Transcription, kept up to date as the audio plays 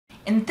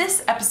In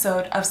this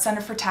episode of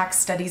Center for Tax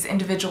Studies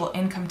Individual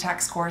Income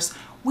Tax course,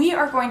 we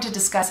are going to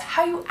discuss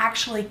how you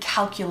actually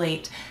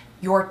calculate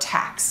your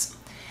tax.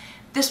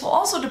 This will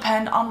also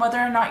depend on whether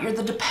or not you're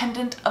the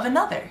dependent of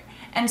another.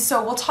 And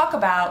so we'll talk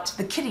about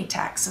the kiddie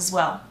tax as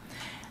well.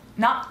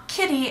 Not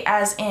kiddie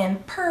as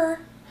in purr,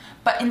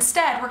 but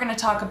instead we're going to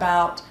talk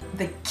about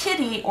the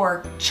kiddie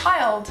or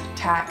child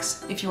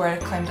tax if you are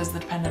claimed as the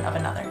dependent of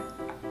another.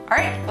 All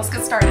right, let's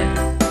get started.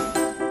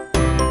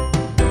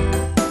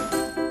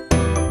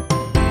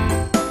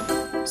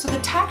 So the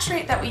tax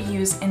rate that we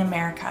use in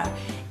America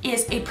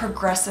is a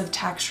progressive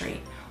tax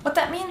rate. What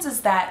that means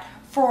is that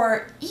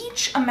for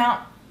each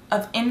amount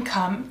of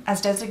income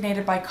as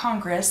designated by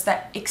Congress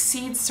that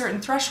exceeds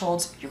certain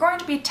thresholds, you're going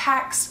to be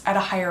taxed at a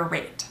higher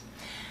rate.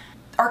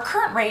 Our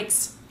current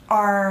rates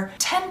are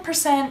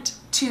 10%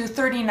 to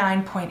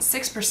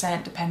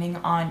 39.6% depending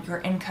on your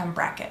income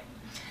bracket.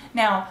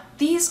 Now,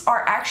 these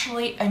are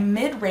actually a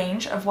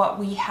mid-range of what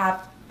we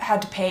have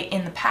had to pay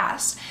in the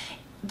past.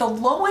 The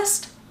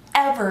lowest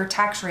ever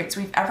tax rates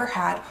we've ever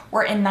had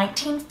were in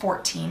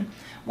 1914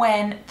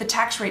 when the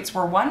tax rates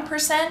were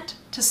 1%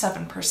 to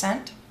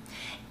 7%.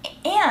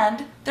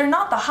 And they're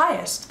not the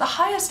highest. The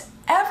highest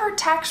ever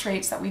tax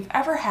rates that we've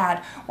ever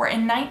had were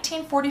in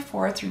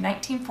 1944 through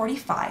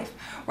 1945,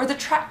 where the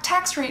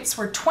tax rates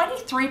were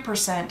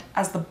 23%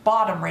 as the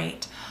bottom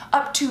rate,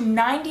 up to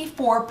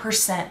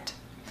 94%.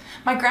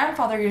 My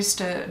grandfather used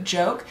to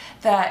joke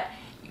that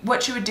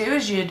what you would do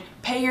is you'd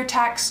pay your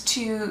tax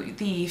to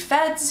the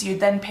feds, you'd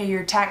then pay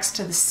your tax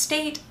to the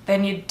state,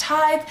 then you'd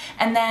tithe,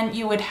 and then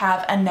you would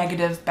have a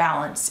negative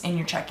balance in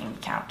your checking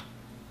account.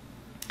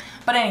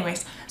 But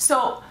anyways,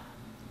 so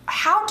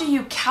how do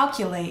you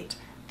calculate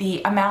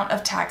the amount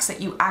of tax that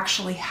you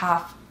actually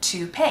have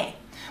to pay?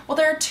 Well,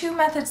 there are two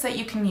methods that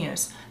you can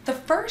use. The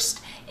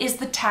first is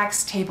the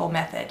tax table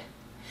method.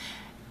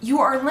 You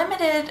are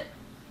limited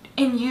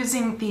in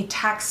using the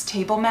tax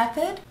table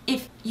method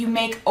if you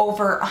make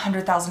over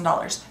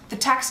 $100,000. The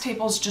tax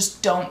tables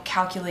just don't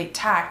calculate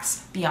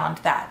tax beyond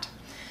that.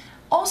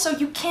 Also,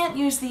 you can't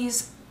use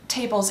these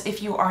tables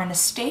if you are an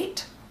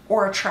estate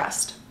or a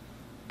trust.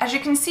 As you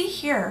can see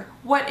here,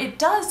 what it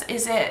does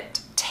is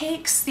it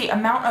takes the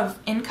amount of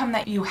income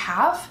that you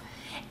have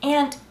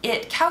and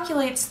it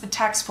calculates the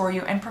tax for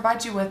you and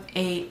provides you with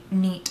a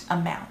neat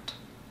amount.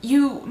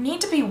 You need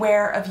to be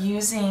aware of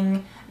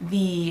using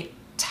the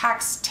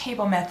tax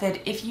table method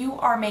if you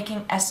are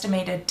making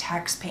estimated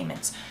tax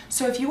payments.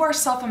 So if you are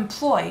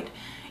self-employed,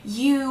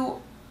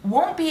 you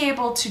won't be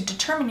able to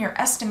determine your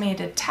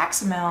estimated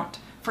tax amount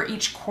for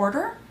each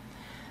quarter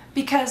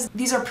because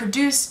these are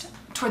produced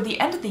toward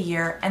the end of the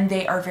year and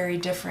they are very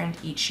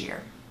different each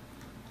year.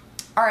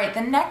 All right,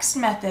 the next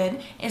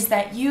method is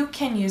that you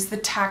can use the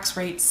tax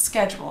rate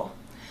schedule.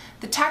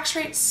 The tax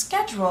rate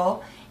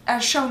schedule,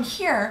 as shown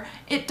here,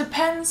 it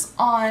depends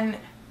on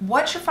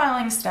what your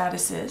filing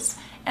status is,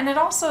 and it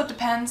also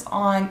depends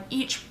on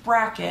each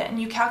bracket,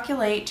 and you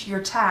calculate your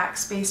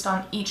tax based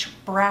on each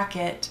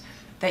bracket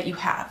that you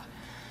have.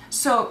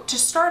 So to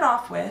start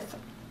off with,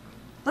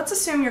 let's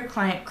assume your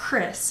client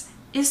Chris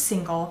is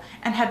single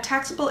and had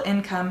taxable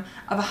income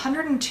of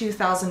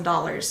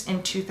 $102,000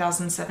 in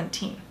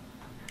 2017.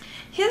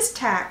 His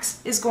tax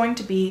is going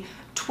to be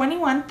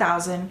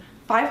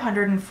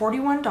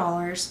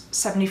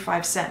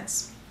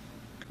 $21,541.75.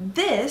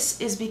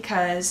 This is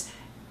because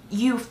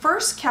you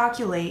first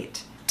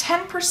calculate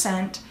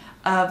 10%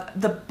 of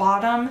the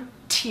bottom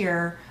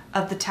tier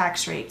of the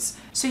tax rates.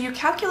 So you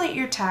calculate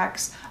your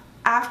tax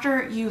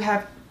after you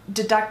have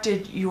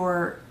deducted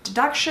your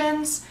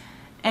deductions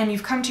and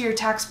you've come to your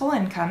taxable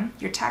income.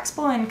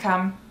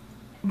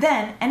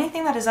 Then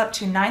anything that is up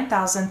to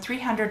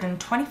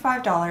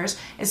 $9,325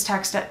 is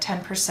taxed at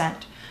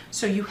 10%.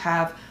 So you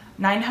have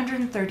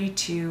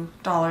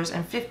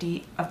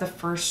 $932.50 of the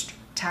first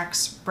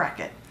tax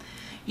bracket.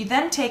 You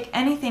then take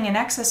anything in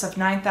excess of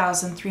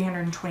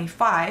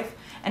 $9,325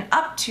 and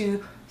up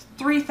to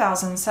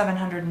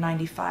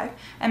 $3,795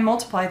 and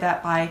multiply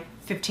that by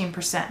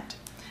 15%.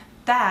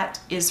 That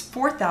is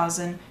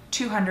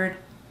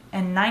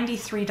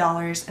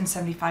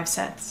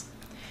 $4,293.75.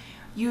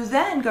 You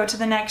then go to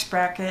the next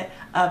bracket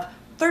of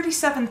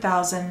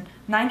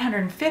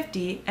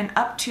 $37,950 and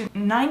up to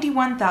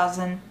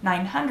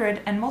 $91,900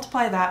 and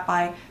multiply that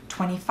by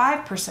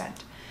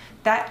 25%.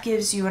 That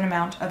gives you an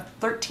amount of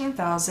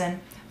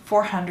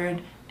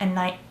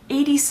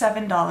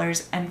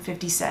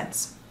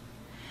 $13,487.50.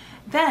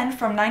 Then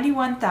from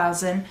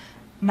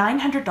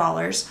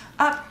 $91,900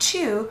 up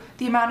to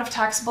the amount of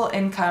taxable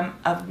income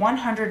of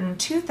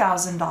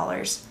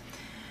 $102,000,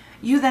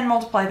 you then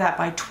multiply that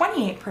by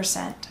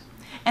 28%,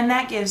 and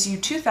that gives you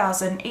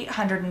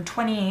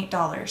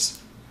 $2,828.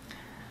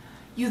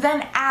 You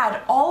then add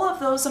all of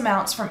those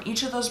amounts from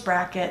each of those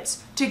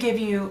brackets to give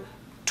you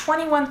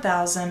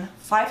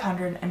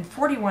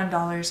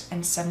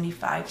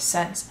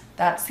 $21,541.75.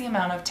 That's the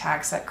amount of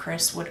tax that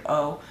Chris would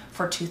owe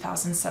for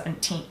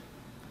 2017.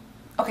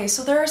 Okay,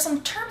 so there are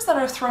some terms that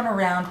are thrown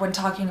around when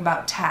talking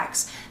about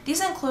tax.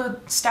 These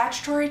include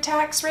statutory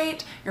tax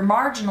rate, your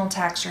marginal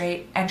tax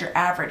rate, and your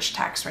average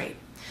tax rate.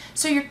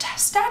 So your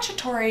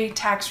statutory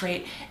tax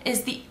rate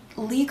is the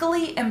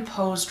legally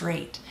imposed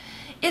rate.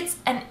 It's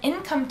an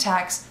income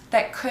tax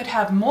that could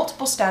have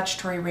multiple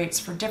statutory rates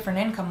for different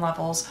income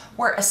levels,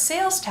 where a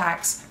sales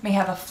tax may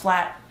have a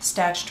flat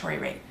statutory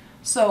rate.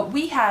 So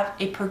we have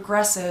a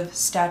progressive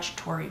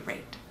statutory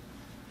rate.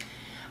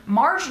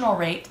 Marginal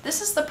rate,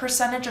 this is the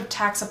percentage of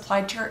tax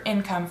applied to your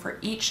income for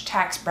each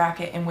tax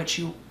bracket in which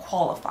you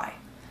qualify.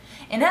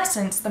 In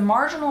essence, the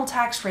marginal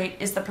tax rate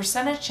is the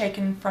percentage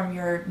taken from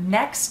your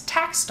next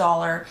tax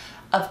dollar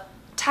of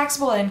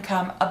taxable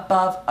income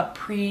above a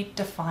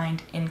predefined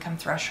income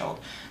threshold.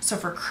 So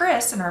for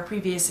Chris, in our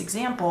previous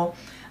example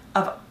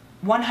of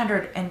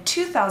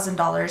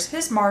 $102,000,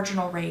 his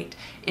marginal rate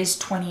is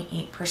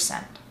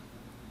 28%.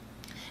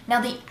 Now,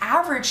 the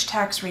average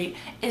tax rate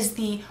is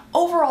the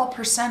overall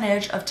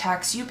percentage of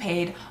tax you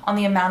paid on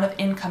the amount of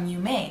income you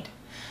made.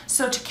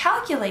 So to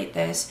calculate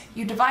this,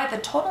 you divide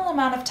the total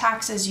amount of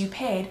taxes you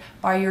paid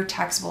by your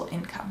taxable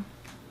income.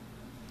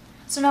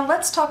 So now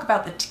let's talk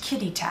about the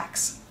kiddie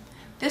tax.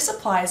 This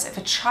applies if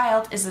a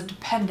child is a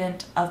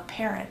dependent of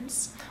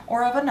parents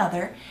or of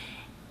another,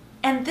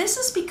 and this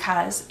is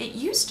because it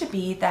used to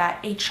be that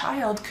a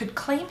child could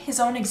claim his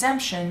own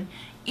exemption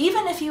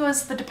even if he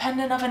was the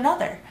dependent of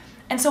another.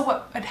 And so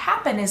what would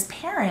happen is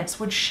parents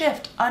would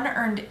shift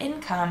unearned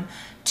income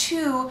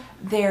to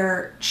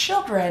their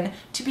children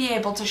to be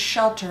able to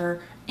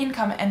shelter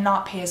income and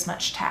not pay as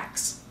much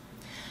tax.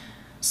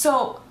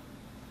 So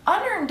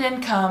unearned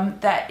income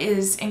that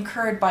is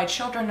incurred by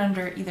children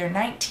under either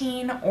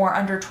 19 or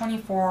under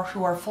 24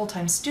 who are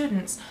full-time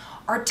students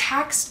are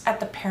taxed at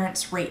the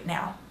parent's rate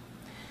now.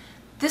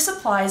 This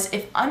applies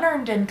if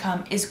unearned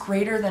income is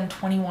greater than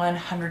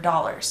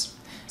 $2,100.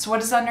 So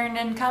what is unearned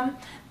income?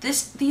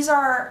 These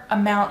are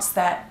amounts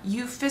that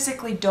you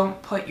physically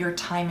don't put your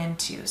time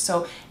into.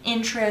 So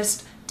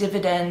interest,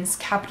 dividends,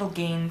 capital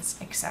gains,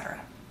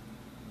 etc.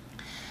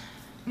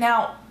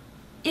 Now,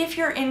 if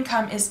your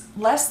income is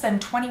less than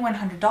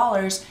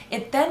 $2,100,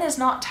 it then is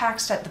not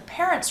taxed at the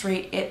parent's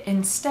rate, it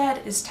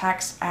instead is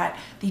taxed at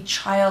the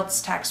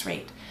child's tax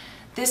rate.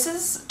 This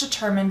is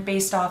determined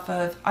based off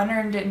of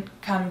unearned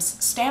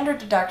income's standard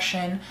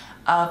deduction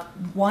of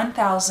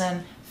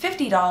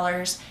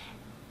 $1,050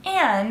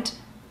 and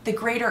the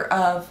greater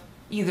of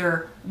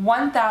either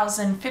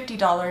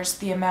 $1,050,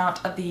 the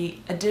amount of the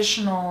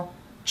additional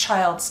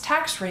child's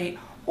tax rate,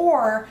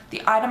 or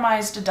the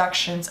itemized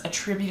deductions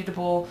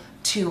attributable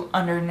to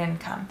unearned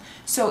income.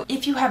 So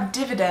if you have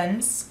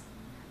dividends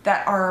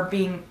that are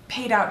being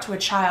paid out to a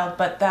child,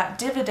 but that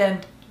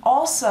dividend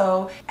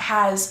also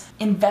has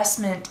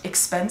investment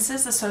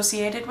expenses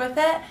associated with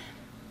it,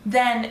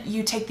 then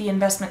you take the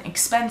investment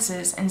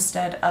expenses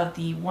instead of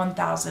the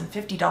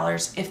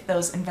 $1,050 if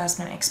those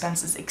investment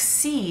expenses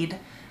exceed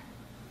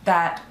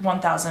that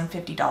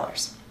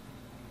 $1,050.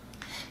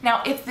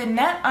 Now, if the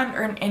net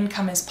unearned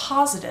income is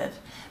positive,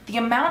 the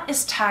amount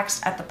is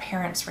taxed at the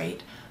parent's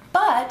rate,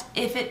 but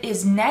if it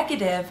is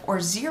negative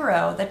or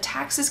zero, the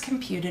tax is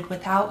computed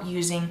without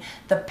using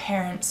the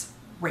parent's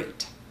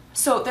rate.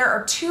 So there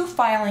are two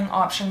filing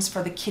options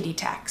for the kiddie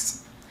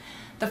tax.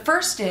 The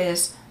first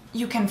is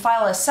you can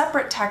file a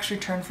separate tax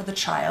return for the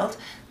child.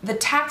 The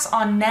tax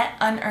on net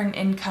unearned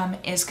income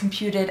is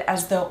computed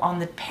as though on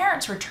the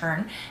parent's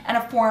return, and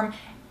a Form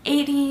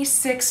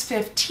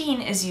 8615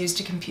 is used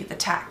to compute the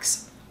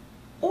tax.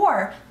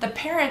 Or the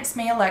parents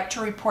may elect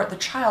to report the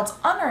child's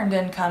unearned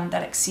income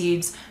that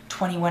exceeds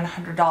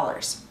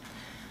 $2,100.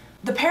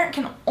 The parent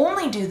can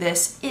only do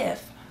this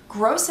if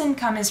gross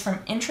income is from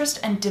interest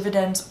and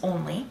dividends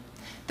only,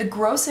 the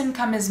gross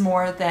income is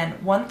more than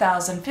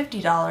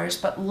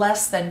 $1,050 but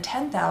less than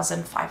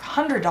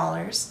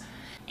 $10,500,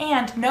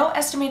 and no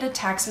estimated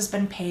tax has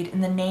been paid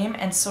in the name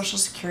and social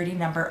security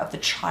number of the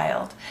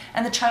child,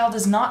 and the child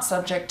is not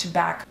subject to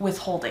back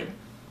withholding.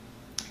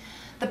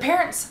 The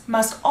parents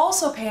must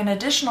also pay an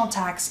additional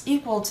tax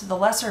equal to the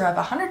lesser of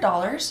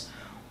 $100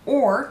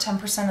 or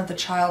 10% of the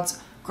child's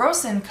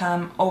gross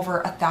income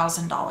over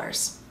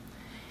 $1,000.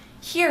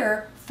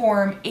 Here,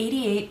 Form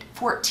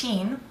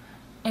 8814,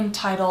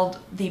 entitled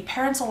 "The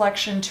Parent's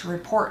Election to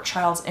Report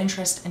Child's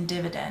Interest and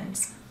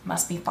Dividends,"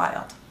 must be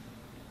filed.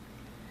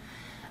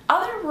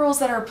 Other rules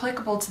that are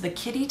applicable to the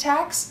kiddie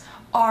tax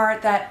are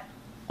that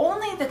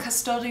only the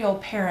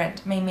custodial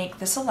parent may make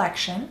this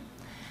election.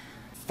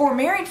 For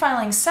married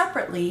filing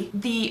separately,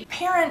 the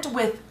parent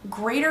with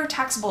greater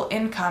taxable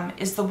income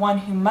is the one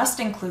who must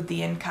include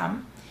the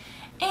income.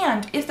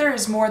 And if there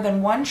is more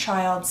than one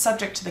child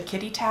subject to the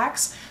kiddie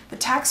tax, the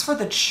tax for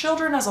the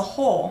children as a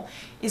whole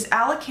is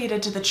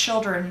allocated to the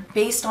children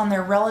based on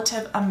their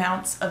relative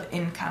amounts of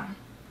income.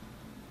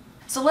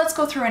 So let's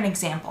go through an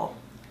example.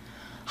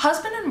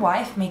 Husband and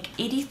wife make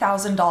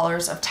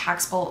 $80,000 of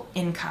taxable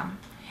income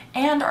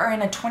and are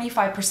in a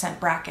 25%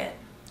 bracket.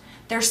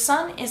 Their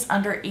son is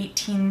under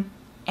 18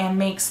 and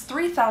makes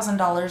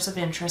 $3,000 of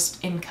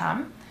interest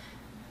income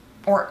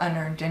or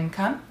unearned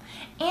income,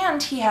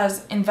 and he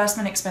has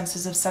investment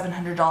expenses of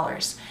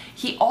 $700.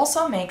 He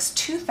also makes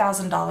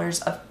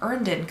 $2,000 of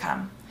earned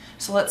income.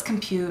 So let's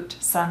compute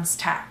son's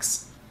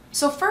tax.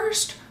 So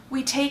first,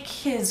 we take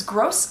his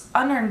gross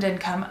unearned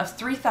income of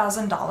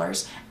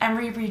 $3,000 and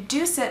we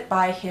reduce it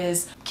by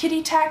his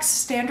Kiddie Tax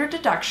standard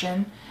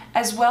deduction,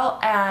 as well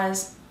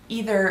as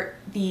either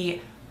the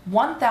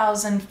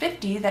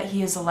 $1,050 that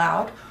he is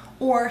allowed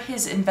or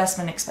his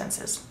investment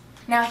expenses.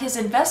 Now, his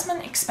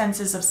investment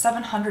expenses of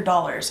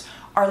 $700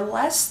 are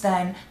less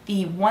than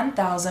the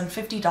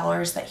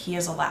 $1,050 that he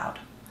is allowed.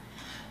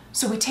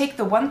 So we take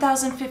the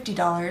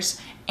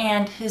 $1,050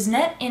 and his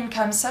net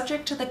income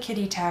subject to the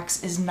Kiddie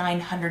tax is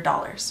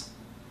 $900.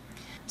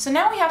 So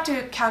now we have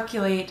to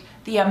calculate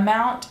the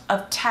amount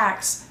of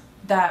tax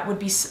that would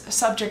be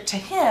subject to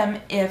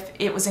him if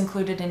it was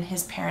included in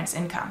his parents'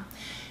 income.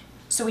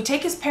 So we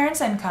take his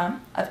parents'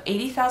 income of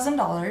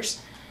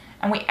 $80,000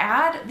 and we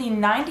add the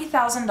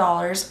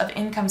 $90,000 of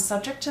income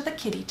subject to the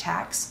Kiddie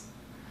tax.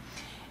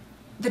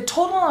 The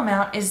total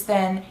amount is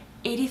then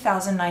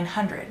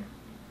 $80,900.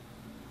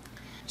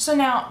 So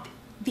now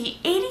the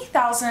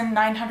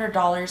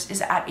 $80,900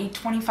 is at a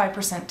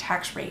 25%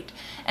 tax rate.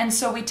 And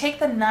so we take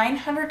the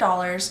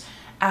 $900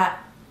 at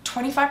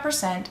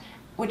 25%,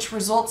 which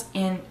results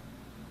in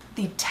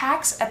the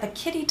tax at the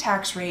Kiddie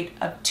tax rate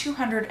of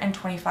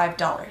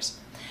 $225.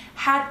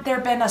 Had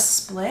there been a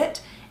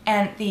split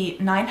and the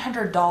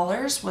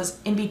 $900 was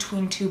in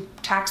between two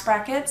tax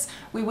brackets,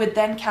 we would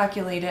then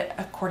calculate it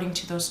according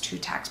to those two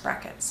tax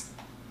brackets.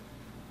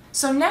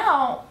 So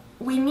now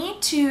we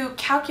need to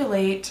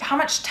calculate how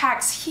much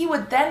tax he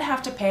would then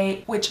have to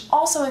pay, which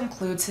also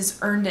includes his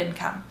earned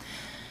income.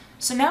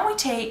 So now we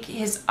take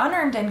his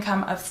unearned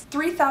income of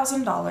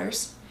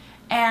 $3,000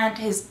 and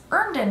his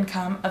earned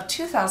income of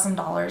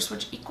 $2,000,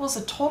 which equals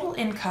a total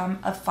income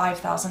of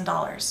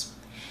 $5,000.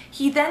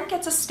 He then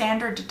gets a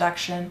standard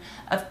deduction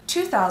of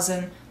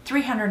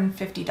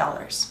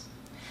 $2,350.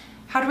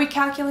 How do we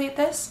calculate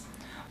this?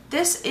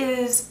 This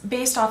is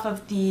based off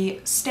of the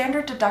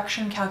standard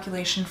deduction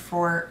calculation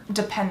for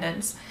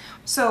dependents.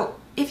 So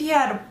if he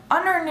had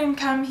unearned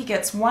income, he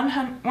gets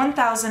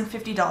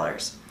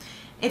 $1,050.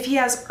 If he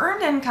has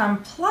earned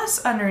income plus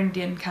unearned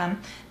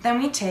income,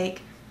 then we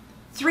take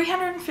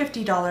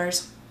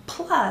 $350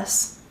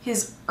 plus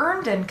his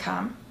earned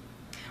income,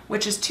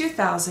 which is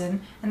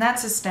 $2,000, and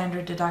that's his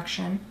standard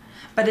deduction,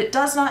 but it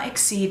does not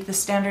exceed the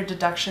standard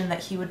deduction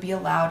that he would be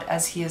allowed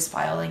as he is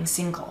filing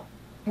single,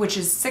 which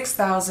is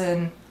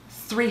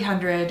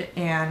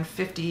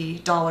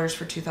 $6,350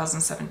 for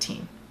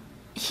 2017.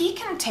 He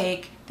can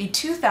take the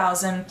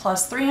 $2,000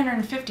 plus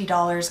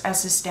 $350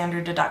 as his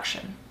standard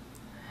deduction.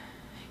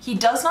 He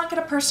does not get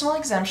a personal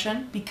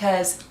exemption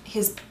because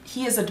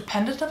he is a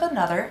dependent of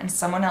another and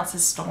someone else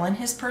has stolen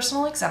his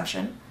personal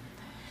exemption.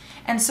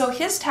 And so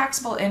his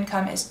taxable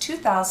income is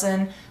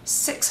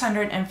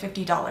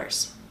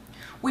 $2,650.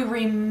 We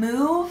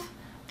remove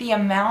the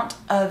amount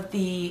of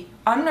the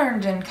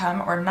unearned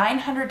income, or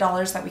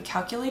 $900 that we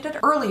calculated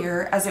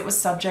earlier, as it was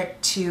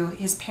subject to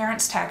his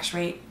parents' tax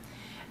rate.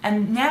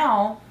 And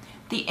now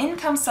the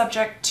income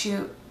subject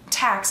to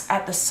tax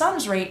at the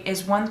son's rate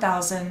is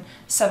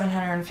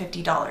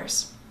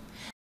 $1,750.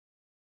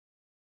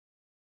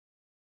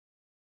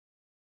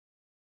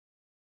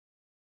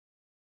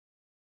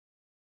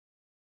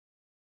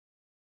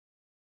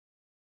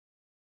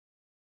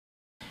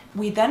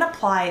 We then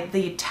apply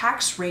the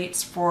tax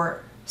rates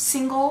for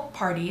single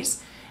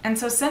parties, and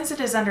so since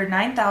it is under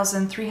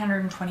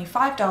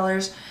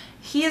 $9,325,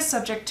 he is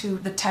subject to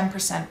the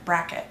 10%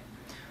 bracket.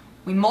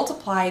 We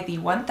multiply the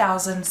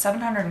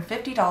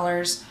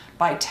 $1,750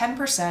 by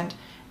 10%,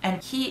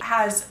 and he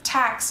has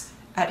tax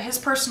at his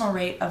personal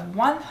rate of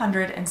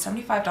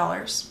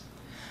 $175.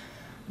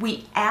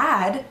 We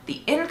add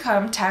the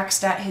income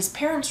taxed at his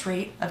parents'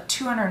 rate of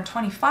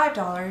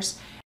 $225,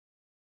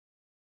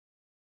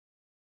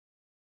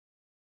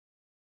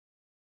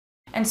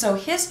 and so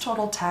his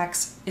total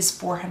tax is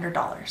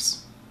 $400.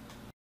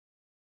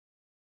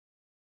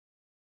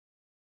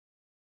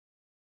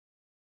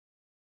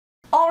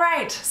 All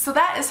right, so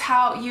that is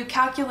how you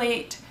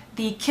calculate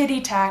the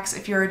Kiddie tax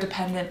if you're a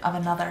dependent of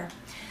another.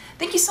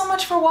 Thank you so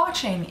much for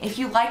watching. If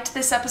you liked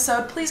this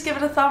episode, please give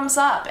it a thumbs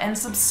up and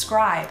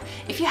subscribe.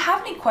 If you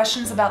have any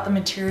questions about the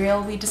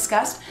material we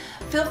discussed,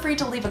 feel free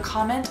to leave a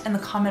comment in the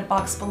comment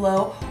box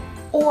below,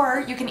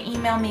 or you can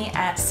email me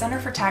at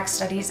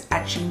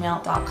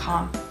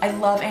centerfortaxstudies@gmail.com. I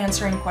love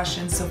answering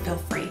questions, so feel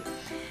free.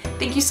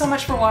 Thank you so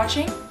much for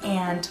watching,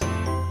 and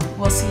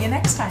we'll see you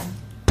next time.